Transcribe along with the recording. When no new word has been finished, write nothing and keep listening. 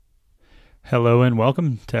Hello and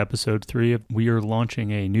welcome to episode 3 of We Are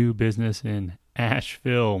Launching a New Business in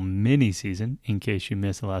Asheville mini season. In case you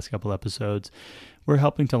missed the last couple episodes, we're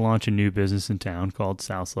helping to launch a new business in town called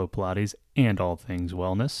South Slope Pilates and all things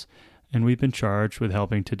wellness. And we've been charged with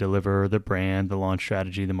helping to deliver the brand, the launch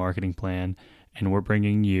strategy, the marketing plan, and we're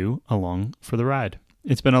bringing you along for the ride.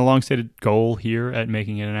 It's been a long-stated goal here at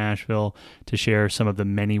Making It in Asheville to share some of the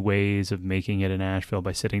many ways of making it in Asheville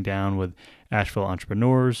by sitting down with Asheville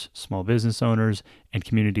entrepreneurs, small business owners, and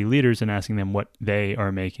community leaders and asking them what they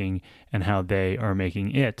are making and how they are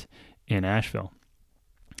making it in Asheville.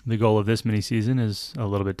 The goal of this mini season is a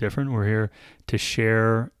little bit different. We're here to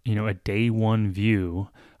share, a day one view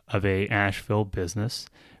of a Asheville business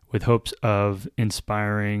with hopes of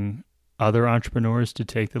inspiring other entrepreneurs to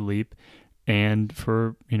take the leap and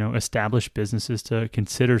for, established businesses to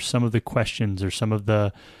consider some of the questions or some of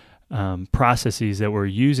the processes that we're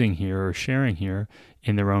using here or sharing here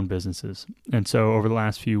in their own businesses. And so over the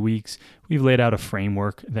last few weeks, we've laid out a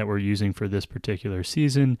framework that we're using for this particular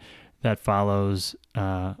season that follows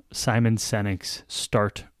Simon Sinek's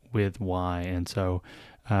Start with Why. And so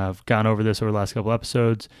I've gone over this over the last couple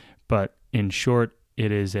episodes, but in short,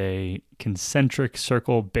 it is a concentric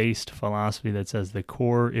circle-based philosophy that says the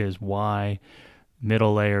core is why,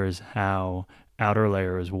 middle layer is how, outer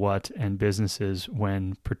layer is what, and businesses,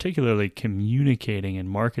 when particularly communicating and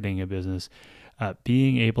marketing a business,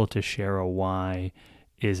 being able to share a why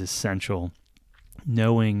is essential.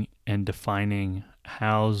 Knowing and defining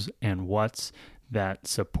hows and whats that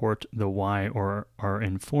support the why or are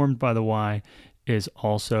informed by the why is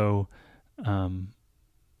also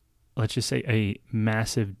let's just say a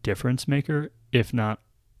massive difference maker, if not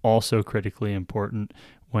also critically important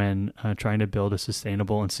when trying to build a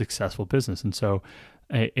sustainable and successful business. And so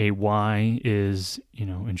a why is,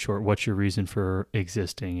 in short, what's your reason for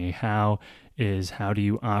existing? A how is how do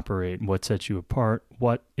you operate? What sets you apart?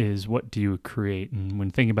 What do you create? And when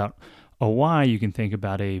thinking about a why, you can think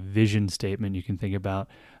about a vision statement. You can think about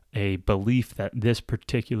a belief that this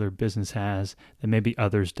particular business has that maybe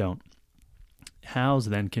others don't. Hows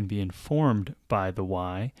then can be informed by the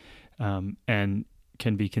why and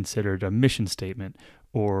can be considered a mission statement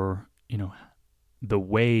or, the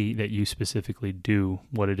way that you specifically do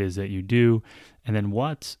what it is that you do. And then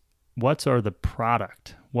what's are the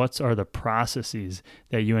product? What's are the processes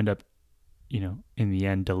that you end up, in the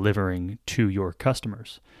end delivering to your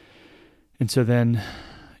customers? And so then,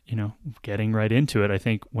 getting right into it, I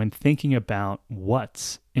think when thinking about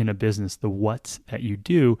what's in a business, the what's that you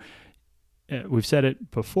do, we've said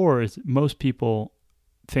it before, is most people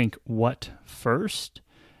think what first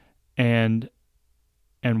and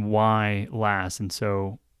why last. And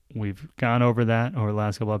so we've gone over that over the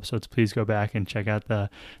last couple episodes. Please go back and check out the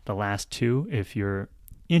last two if you're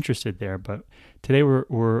interested there. But today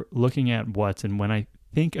we're looking at what's, and when I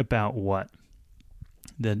think about what,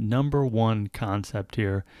 the number one concept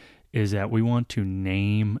here is that we want to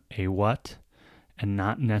name a what and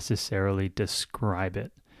not necessarily describe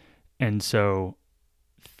it. And so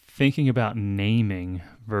thinking about naming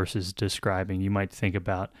versus describing, you might think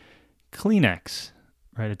about Kleenex,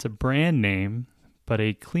 right? It's a brand name, but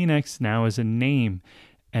a Kleenex now is a name.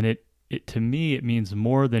 And it to me, it means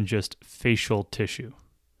more than just facial tissue.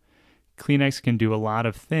 Kleenex can do a lot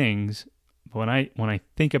of things. But when I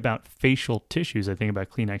think about facial tissues, I think about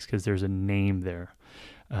Kleenex because there's a name there.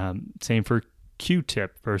 Same for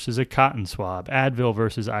Q-tip versus a cotton swab, Advil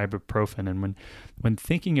versus ibuprofen. And when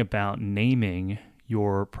thinking about naming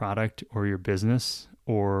your product or your business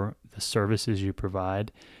or the services you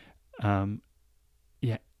provide,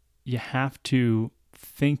 you have to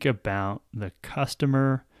think about the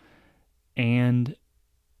customer and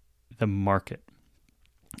the market.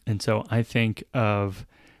 And so I think of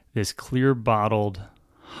this clear bottled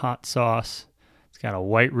hot sauce. It's got a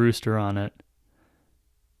white rooster on it.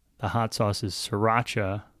 The hot sauce is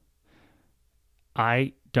Sriracha.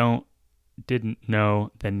 I didn't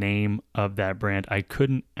know the name of that brand. I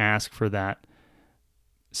couldn't ask for that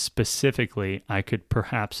specifically. I could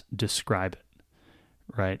perhaps describe it,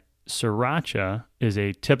 right? Sriracha is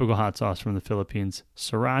a typical hot sauce from the Philippines.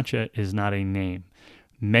 Sriracha is not a name.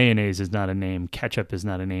 Mayonnaise is not a name. Ketchup is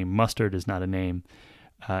not a name. Mustard is not a name.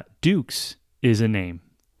 Duke's is a name.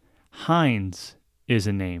 Heinz is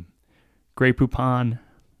a name. Grey Poupon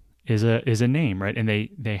is a name, right? And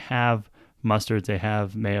they have mustards, they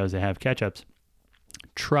have mayos, they have ketchups.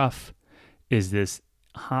 Truff is this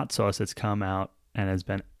hot sauce that's come out and has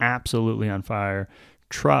been absolutely on fire.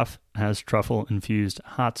 Truff has truffle-infused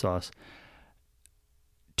hot sauce.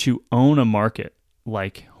 To own a market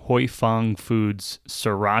like Hoi Fong Foods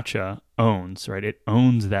Sriracha owns, right? It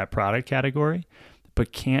owns that product category,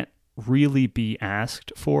 but can't really be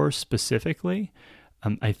asked for specifically,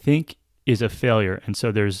 I think is a failure. And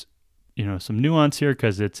so there's, some nuance here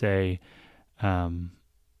because it's a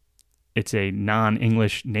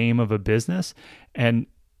non-English name of a business. And,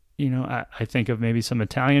 I think of maybe some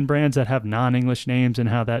Italian brands that have non-English names and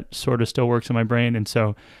how that sort of still works in my brain. And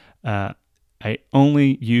so I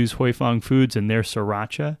only use Huy Fong Foods and their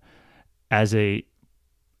sriracha as an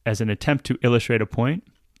attempt to illustrate a point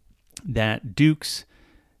that Duke's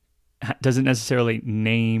doesn't necessarily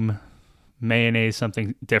name mayonnaise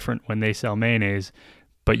something different when they sell mayonnaise,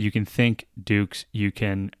 but you can think Duke's, you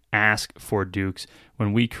can ask for Duke's.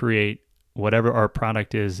 When we create whatever our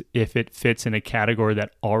product is, if it fits in a category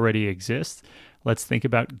that already exists, let's think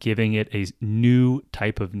about giving it a new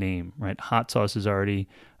type of name, right? Hot sauce is already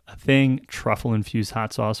a thing. Truffle-infused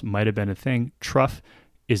hot sauce might have been a thing. Truff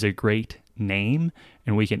is a great name,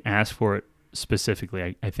 and we can ask for it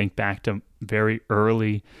specifically. I think back to very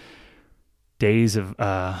early days of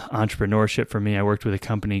entrepreneurship for me. I worked with a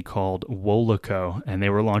company called Wolaco, and they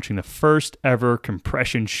were launching the first ever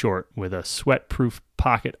compression short with a sweat-proof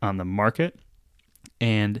pocket on the market.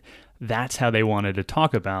 And that's how they wanted to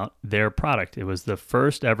talk about their product. It was the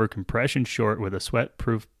first ever compression short with a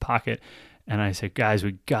sweat-proof pocket. And I said, guys,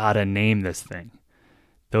 we gotta name this thing.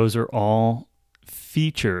 Those are all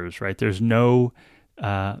features, right? There's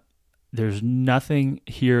nothing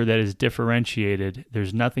here that is differentiated.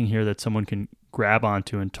 There's nothing here that someone can grab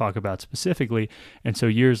onto and talk about specifically. And so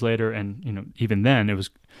years later, and even then, it was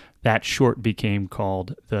that short became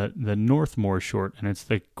called the Northmore short, and it's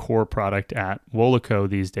the core product at Wolaco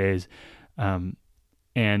these days.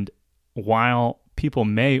 And while people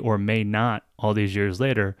may or may not, all these years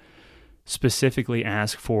later, specifically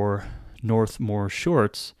ask for Northmore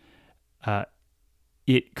shorts,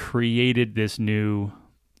 it created this new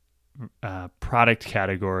product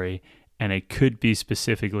category, and it could be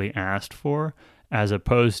specifically asked for, as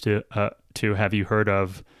opposed to have you heard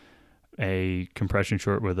of a compression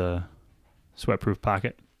short with a sweat-proof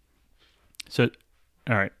pocket? So,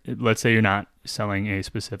 all right, let's say you're not selling a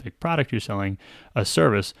specific product, you're selling a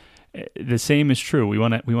service. The same is true. We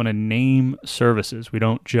want to name services. We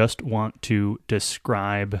don't just want to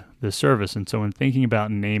describe the service. And so when thinking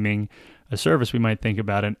about naming a service, we might think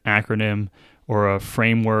about an acronym or a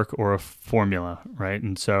framework or a formula, right?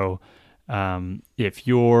 And so if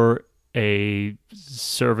you're a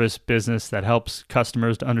service business that helps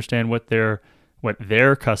customers to understand what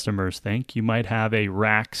their customers think, you might have a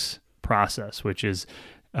RACS process, which is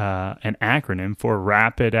an acronym for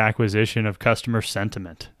Rapid Acquisition of Customer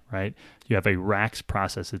Sentiment, right? You have a RACS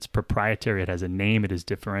process. It's proprietary. It has a name. It is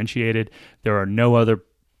differentiated. There are no other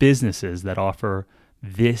businesses that offer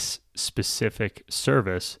this specific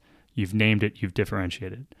service. You've named it. You've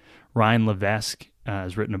differentiated. Ryan Levesque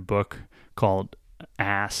has written a book called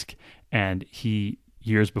Ask, and he,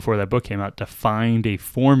 years before that book came out, defined a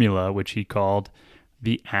formula which he called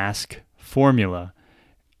the Ask formula.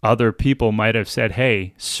 Other people might have said,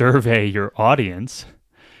 hey, survey your audience,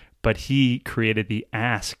 but he created the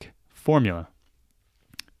Ask formula.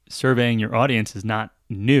 Surveying your audience is not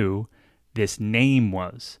new. This name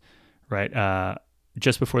was, right?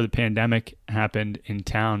 Just before the pandemic happened in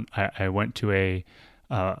town, I went to a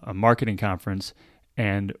marketing conference,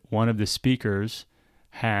 and one of the speakers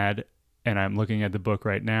had, and I'm looking at the book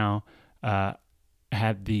right now,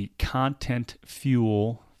 had the Content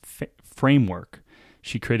Fuel framework.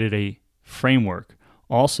 She created a framework.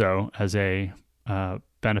 Also, as a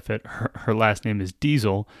benefit, her last name is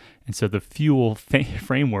Diesel, and so the Fuel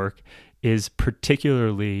framework is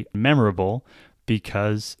particularly memorable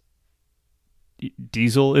because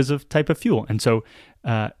diesel is a type of fuel. And so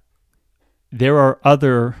there are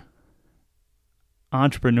other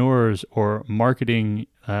entrepreneurs or marketing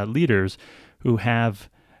leaders who have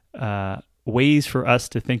ways for us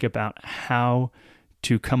to think about how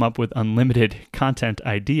to come up with unlimited content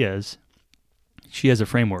ideas. She has a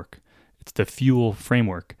framework. It's the Fuel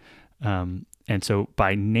framework. And so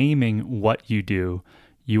by naming what you do,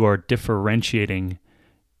 you are differentiating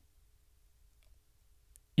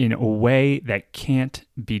in a way that can't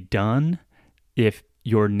be done if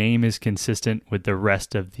your name is consistent with the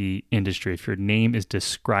rest of the industry. If your name is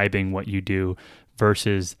describing what you do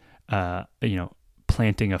versus,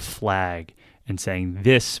 planting a flag and saying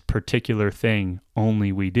this particular thing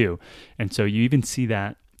only we do. And so you even see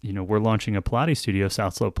that, we're launching a Pilates studio.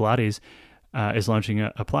 South Slope Pilates is launching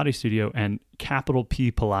a Pilates studio, and capital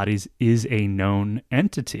P Pilates is a known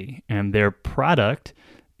entity, and their product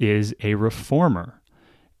is a reformer.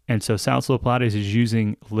 And so South Slope Pilates is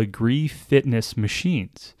using Legree fitness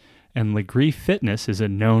machines. And Legree Fitness is a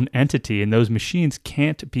known entity, and those machines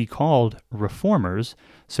can't be called reformers,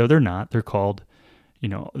 so they're not. They're called,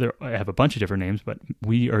 I have a bunch of different names, but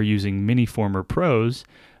we are using Mini-Former Pros.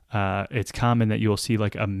 It's common that you'll see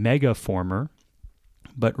like a Mega Former,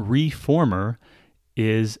 but Reformer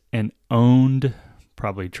is an owned,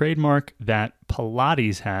 probably trademark, that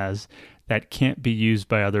Pilates has that can't be used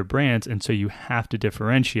by other brands, and so you have to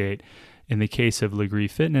differentiate. In the case of Legree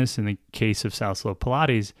Fitness, in the case of South Slope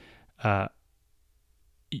Pilates,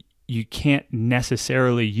 you can't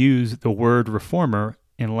necessarily use the word reformer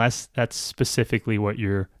unless that's specifically what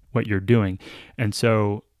you're doing. And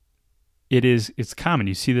so it's common.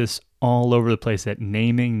 You see this all over the place, that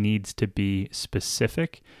naming needs to be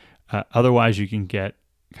specific. Otherwise, you can get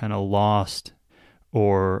kind of lost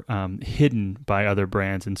or hidden by other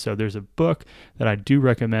brands. And so there's a book that I do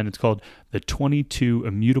recommend. It's called The 22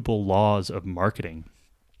 Immutable Laws of Marketing.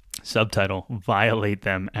 Subtitle, Violate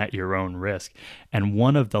Them at Your Own Risk. And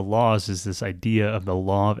one of the laws is this idea of the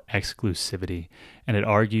law of exclusivity. And it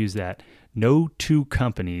argues that no two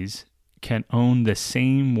companies can own the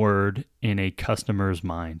same word in a customer's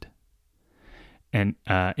mind. And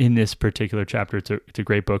in this particular chapter, it's a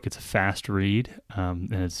great book. It's a fast read,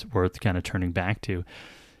 and it's worth kind of turning back to.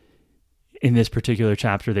 In this particular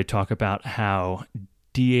chapter, they talk about how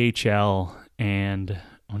DHL and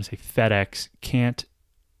I want to say FedEx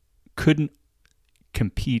couldn't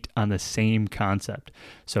compete on the same concept.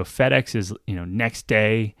 So FedEx is next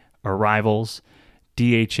day arrivals.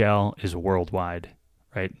 DHL is worldwide,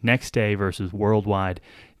 right? Next day versus worldwide.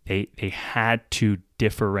 They had to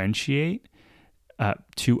differentiate.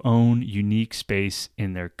 To own unique space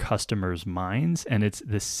in their customers' minds. And it's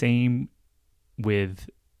the same with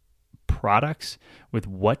products, with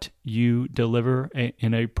what you deliver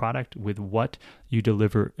in a product, with what you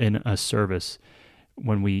deliver in a service.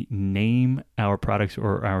 When we name our products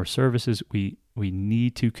or our services, we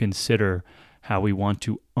need to consider how we want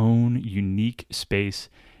to own unique space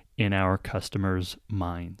in our customers'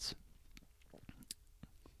 minds.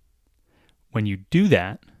 When you do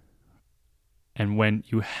that, and when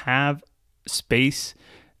you have space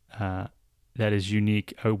that is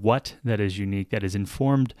unique, or what that is unique, that is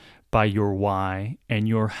informed by your why and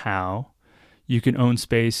your how, you can own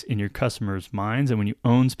space in your customers' minds. And when you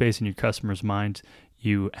own space in your customers' minds,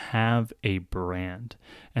 you have a brand.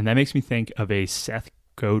 And that makes me think of a Seth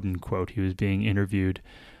Godin quote. He was being interviewed,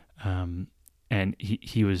 and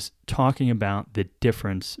he was talking about the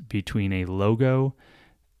difference between a logo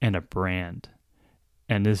and a brand.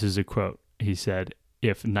 And this is a quote. He said,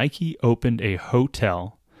 "If Nike opened a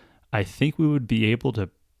hotel, I think we would be able to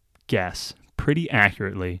guess pretty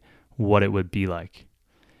accurately what it would be like.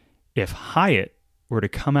 If Hyatt were to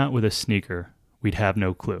come out with a sneaker, we'd have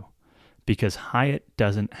no clue, because Hyatt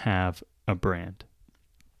doesn't have a brand."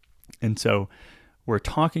 And so we're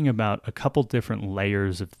talking about a couple different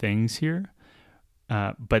layers of things here,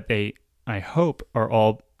 but they, I hope, are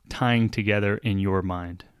all tying together in your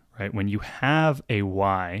mind, right? When you have a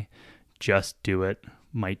why, Just Do It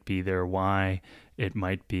might be their why. It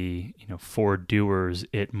might be, for doers.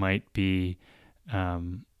 It might be,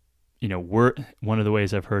 one of the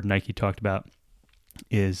ways I've heard Nike talked about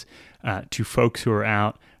is to folks who are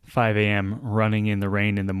out 5 a.m. running in the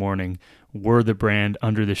rain in the morning, we're the brand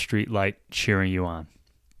under the street light cheering you on.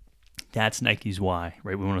 That's Nike's why,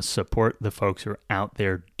 right? We want to support the folks who are out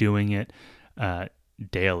there doing it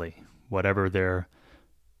daily, whatever their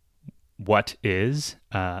what is.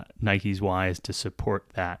 Nike's why is to support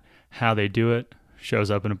that. How they do it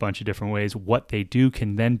shows up in a bunch of different ways. What they do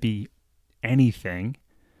can then be anything,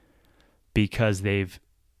 because they've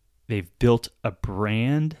built a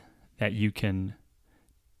brand that you can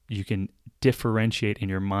differentiate in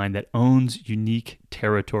your mind, that owns unique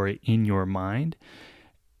territory in your mind.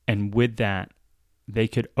 And with that, they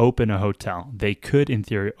could open a hotel. They could, in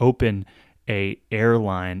theory, open a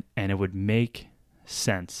airline, and it would make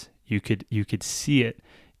sense. You could see it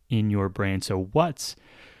in your brain. So what's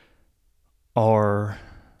are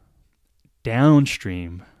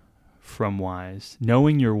downstream from whys?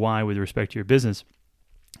 Knowing your why with respect to your business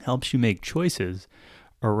helps you make choices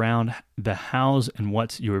around the hows and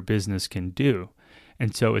what's your business can do.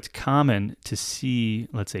 And so it's common to see,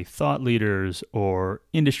 let's say, thought leaders or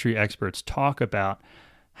industry experts talk about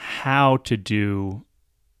how to do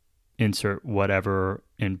insert whatever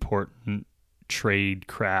important trade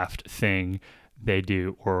craft thing they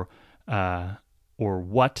do, or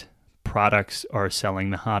what products are selling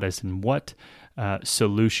the hottest, and what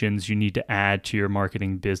solutions you need to add to your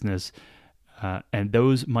marketing business. And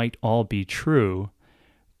those might all be true,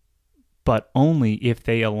 but only if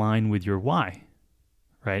they align with your why,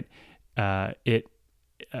 right?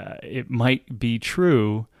 it might be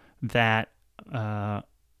true that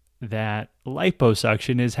that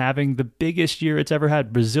liposuction is having the biggest year it's ever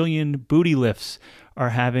had. Brazilian booty lifts are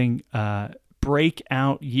having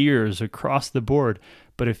breakout years across the board.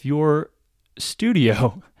 But if your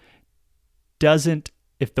studio doesn't,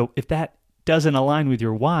 if that doesn't align with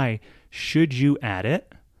your why, should you add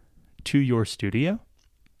it to your studio?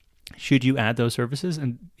 Should you add those services?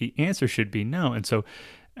 And the answer should be no. And so,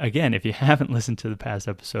 again, if you haven't listened to the past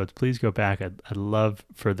episodes, please go back. I'd love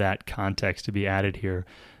for that context to be added here.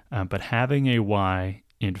 But having a why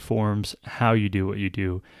informs how you do what you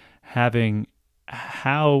do. Having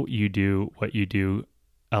how you do what you do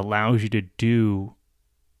allows you to do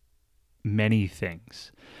many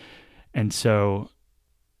things. And so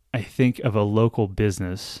I think of a local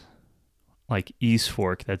business like East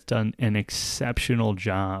Fork that's done an exceptional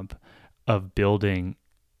job of building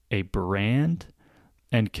a brand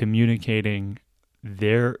and communicating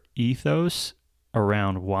their ethos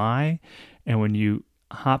around why. And when you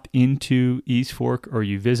hop into East Fork or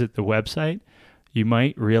you visit the website, you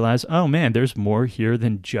might realize, oh man, there's more here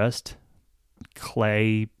than just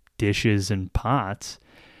clay dishes and pots.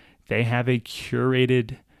 They have a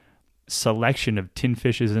curated selection of tin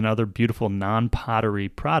fishes and other beautiful non-pottery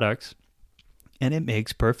products, and it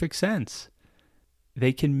makes perfect sense.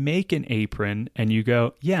 They can make an apron and you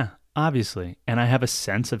go, yeah, obviously. And I have a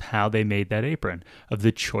sense of how they made that apron, of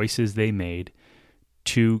the choices they made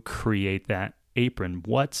to create that apron.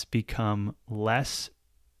 What's become less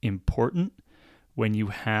important when you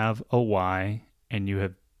have a why and you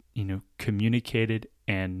have, communicated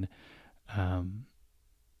and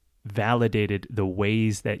validated the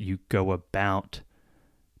ways that you go about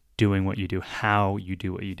doing what you do, how you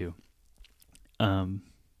do what you do. And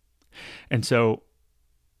so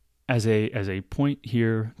as a point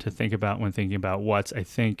here to think about when thinking about what's, I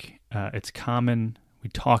think it's common, we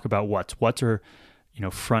talk about what's are,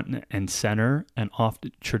 front and center and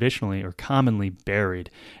often traditionally or commonly buried.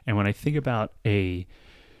 And when I think about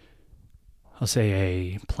I'll say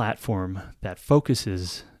a platform that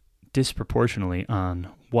focuses disproportionately on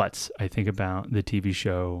what's, I think about the TV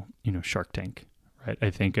show, Shark Tank, right?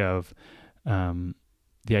 I think of the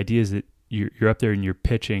idea is that you're up there and you're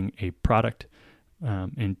pitching a product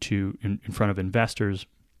in front of investors,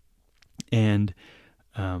 and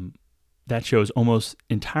that show is almost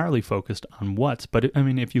entirely focused on what's. But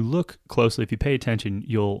if you look closely, if you pay attention,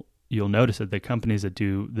 you'll notice that the companies that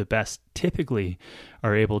do the best typically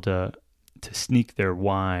are able to sneak their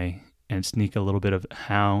why and sneak a little bit of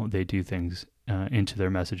how they do things into their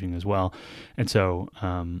messaging as well. And so,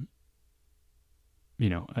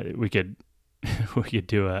 we could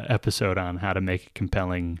do an episode on how to make a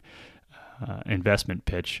compelling investment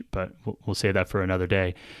pitch, but we'll save that for another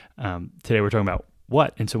day. Today we're talking about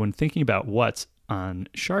what. And so when thinking about what's on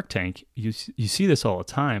Shark Tank, you see this all the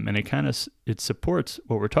time, and it supports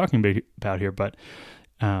what we're talking about here. But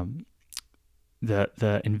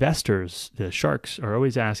the investors, the sharks, are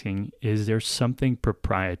always asking, is there something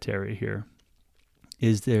proprietary here?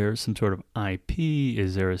 Is there some sort of IP?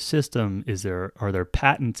 Is there a system? Are there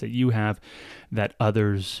patents that you have that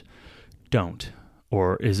others don't?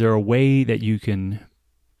 Or is there a way that you can,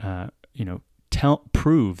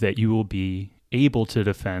 prove that you will be able to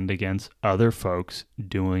defend against other folks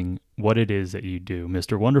doing what it is that you do?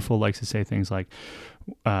 Mr. Wonderful likes to say things like,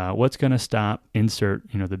 what's going to stop insert,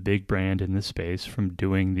 the big brand in this space from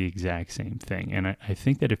doing the exact same thing? And I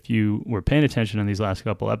think that if you were paying attention on these last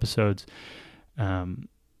couple episodes,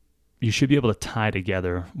 you should be able to tie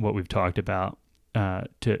together what we've talked about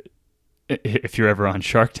if you're ever on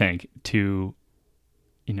Shark Tank, to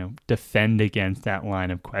defend against that line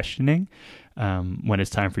of questioning. When it's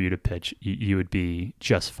time for you to pitch, you would be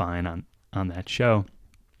just fine on that show.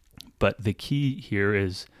 But the key here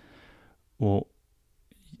is, well,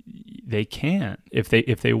 they can't. If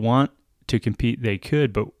they want to compete, they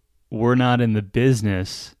could, but we're not in the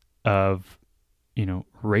business of,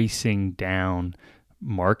 racing down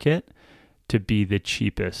market to be the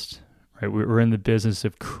cheapest, right? We're in the business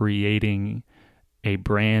of creating a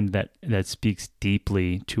brand that speaks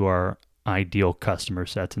deeply to our ideal customer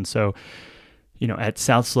sets. And so, at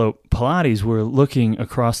South Slope Pilates, we're looking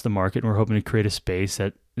across the market and we're hoping to create a space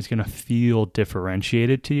that is going to feel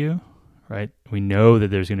differentiated to you, right? We know that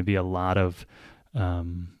there's going to be a lot of,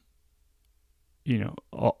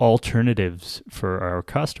 alternatives for our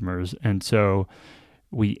customers. And so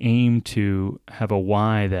we aim to have a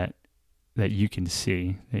why that you can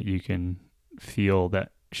see, that you can feel,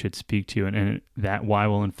 that should speak to you, and that why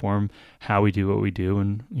will inform how we do what we do,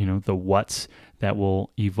 and the what's that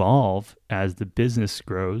will evolve as the business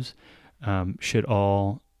grows should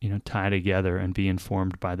all tie together and be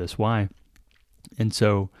informed by this why. And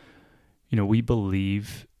so, we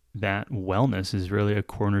believe that wellness is really a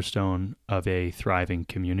cornerstone of a thriving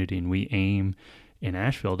community. And we aim in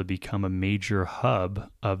Asheville to become a major hub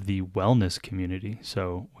of the wellness community.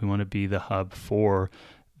 So we want to be the hub for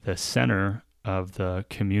the center of the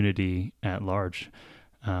community at large.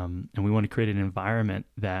 And we want to create an environment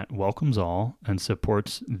that welcomes all and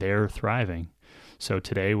supports their thriving. So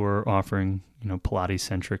today we're offering,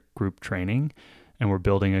 Pilates-centric group training, and we're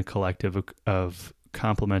building a collective of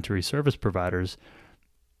complementary service providers.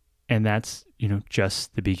 And that's,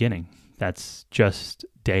 just the beginning. That's just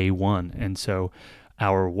day one. And so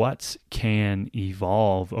our what's can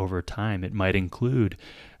evolve over time. It might include,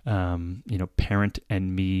 parent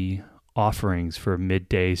and me offerings for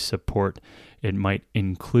midday support. It might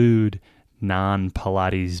include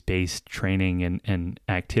non-Pilates based training and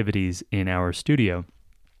activities in our studio.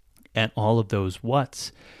 And all of those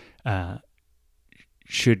what's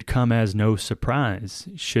should come as no surprise.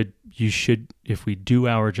 If we do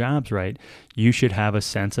our jobs right, you should have a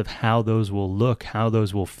sense of how those will look, how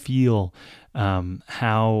those will feel,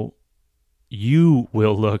 how you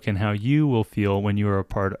will look and how you will feel when you are a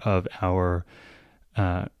part of our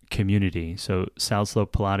community. So South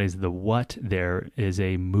Slope Pilates, the what there is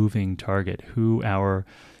a moving target. Who our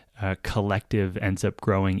collective ends up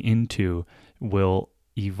growing into will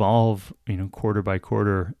evolve, quarter by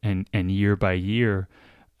quarter and year by year.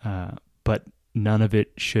 But none of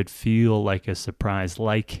it should feel like a surprise.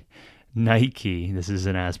 Like Nike, this is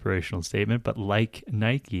an aspirational statement, but like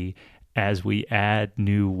Nike, as we add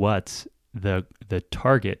new what's, the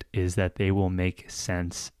target is that they will make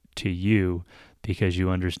sense to you because you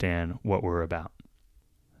understand what we're about.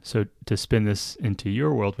 So to spin this into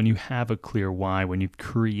your world, when you have a clear why, when you've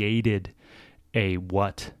created a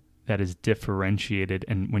what that is differentiated,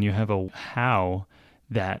 and when you have a how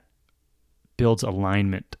that builds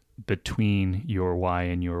alignment between your why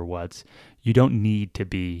and your what's, you don't need to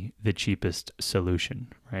be the cheapest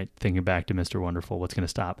solution, right? Thinking back to Mr. Wonderful, what's going to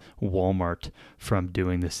stop Walmart from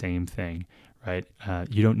doing the same thing, right?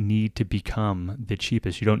 You don't need to become the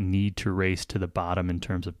cheapest. You don't need to race to the bottom in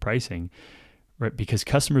terms of pricing, right? Because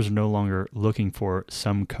customers are no longer looking for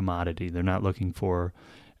some commodity. They're not looking for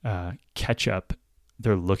ketchup.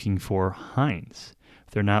 They're looking for Heinz.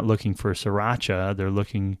 They're not looking for sriracha. They're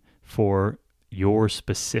looking for your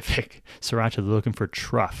specific sriracha. They're looking for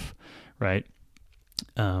truff, right?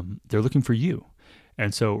 They're looking for you.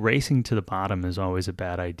 And so racing to the bottom is always a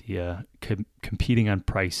bad idea. Competing on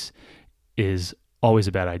price is always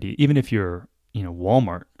a bad idea, even if you're,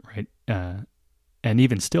 Walmart, right? And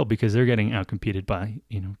even still, because they're getting outcompeted by,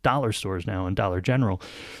 dollar stores now and Dollar General.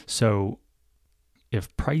 So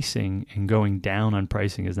if pricing and going down on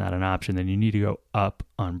pricing is not an option, then you need to go up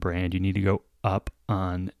on brand. You need to go up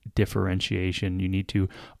on differentiation. You need to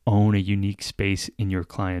own a unique space in your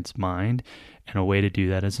client's mind. And a way to do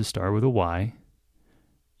that is to start with a why.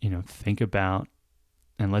 Think about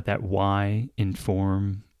and let that why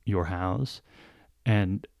inform your hows.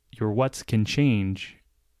 And your what's can change,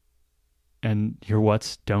 and your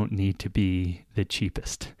what's don't need to be the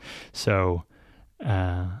cheapest. So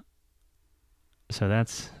that's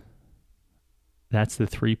the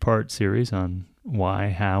 3-part series on why,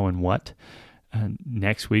 how, and what.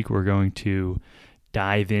 Next week, we're going to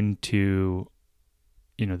dive into,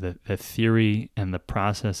 the theory and the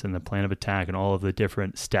process and the plan of attack and all of the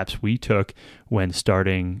different steps we took when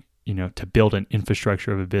starting, to build an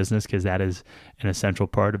infrastructure of a business, because that is an essential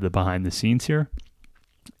part of the behind the scenes here.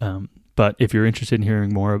 But if you're interested in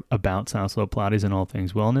hearing more about South Slope Pilates and all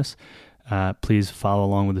things wellness, please follow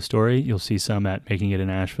along with the story. You'll see some at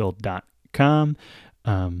makingitinasheville.com.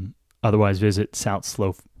 Otherwise, visit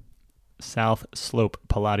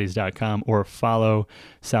southslopepilates.com or follow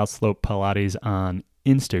South Slope Pilates on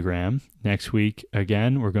Instagram. Next week,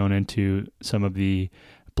 again, we're going into some of the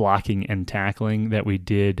blocking and tackling that we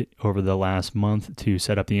did over the last month to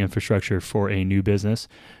set up the infrastructure for a new business.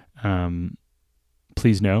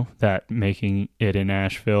 Please know that Making It in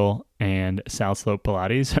Asheville and South Slope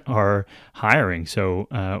Pilates are hiring. So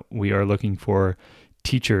we are looking for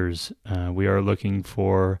teachers. We are looking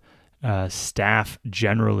for staff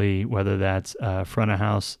generally, whether that's front of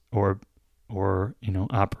house or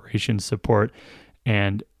operations support.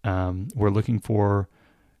 And we're looking for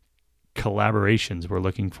collaborations. We're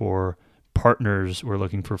looking for partners. We're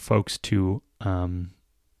looking for folks to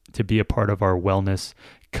be a part of our wellness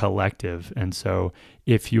collective. And so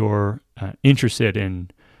if you're interested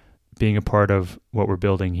in being a part of what we're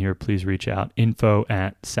building here, please reach out,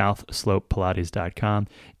 info@southslopepilates.com.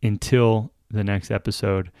 Until the next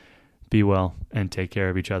episode, be well and take care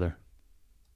of each other.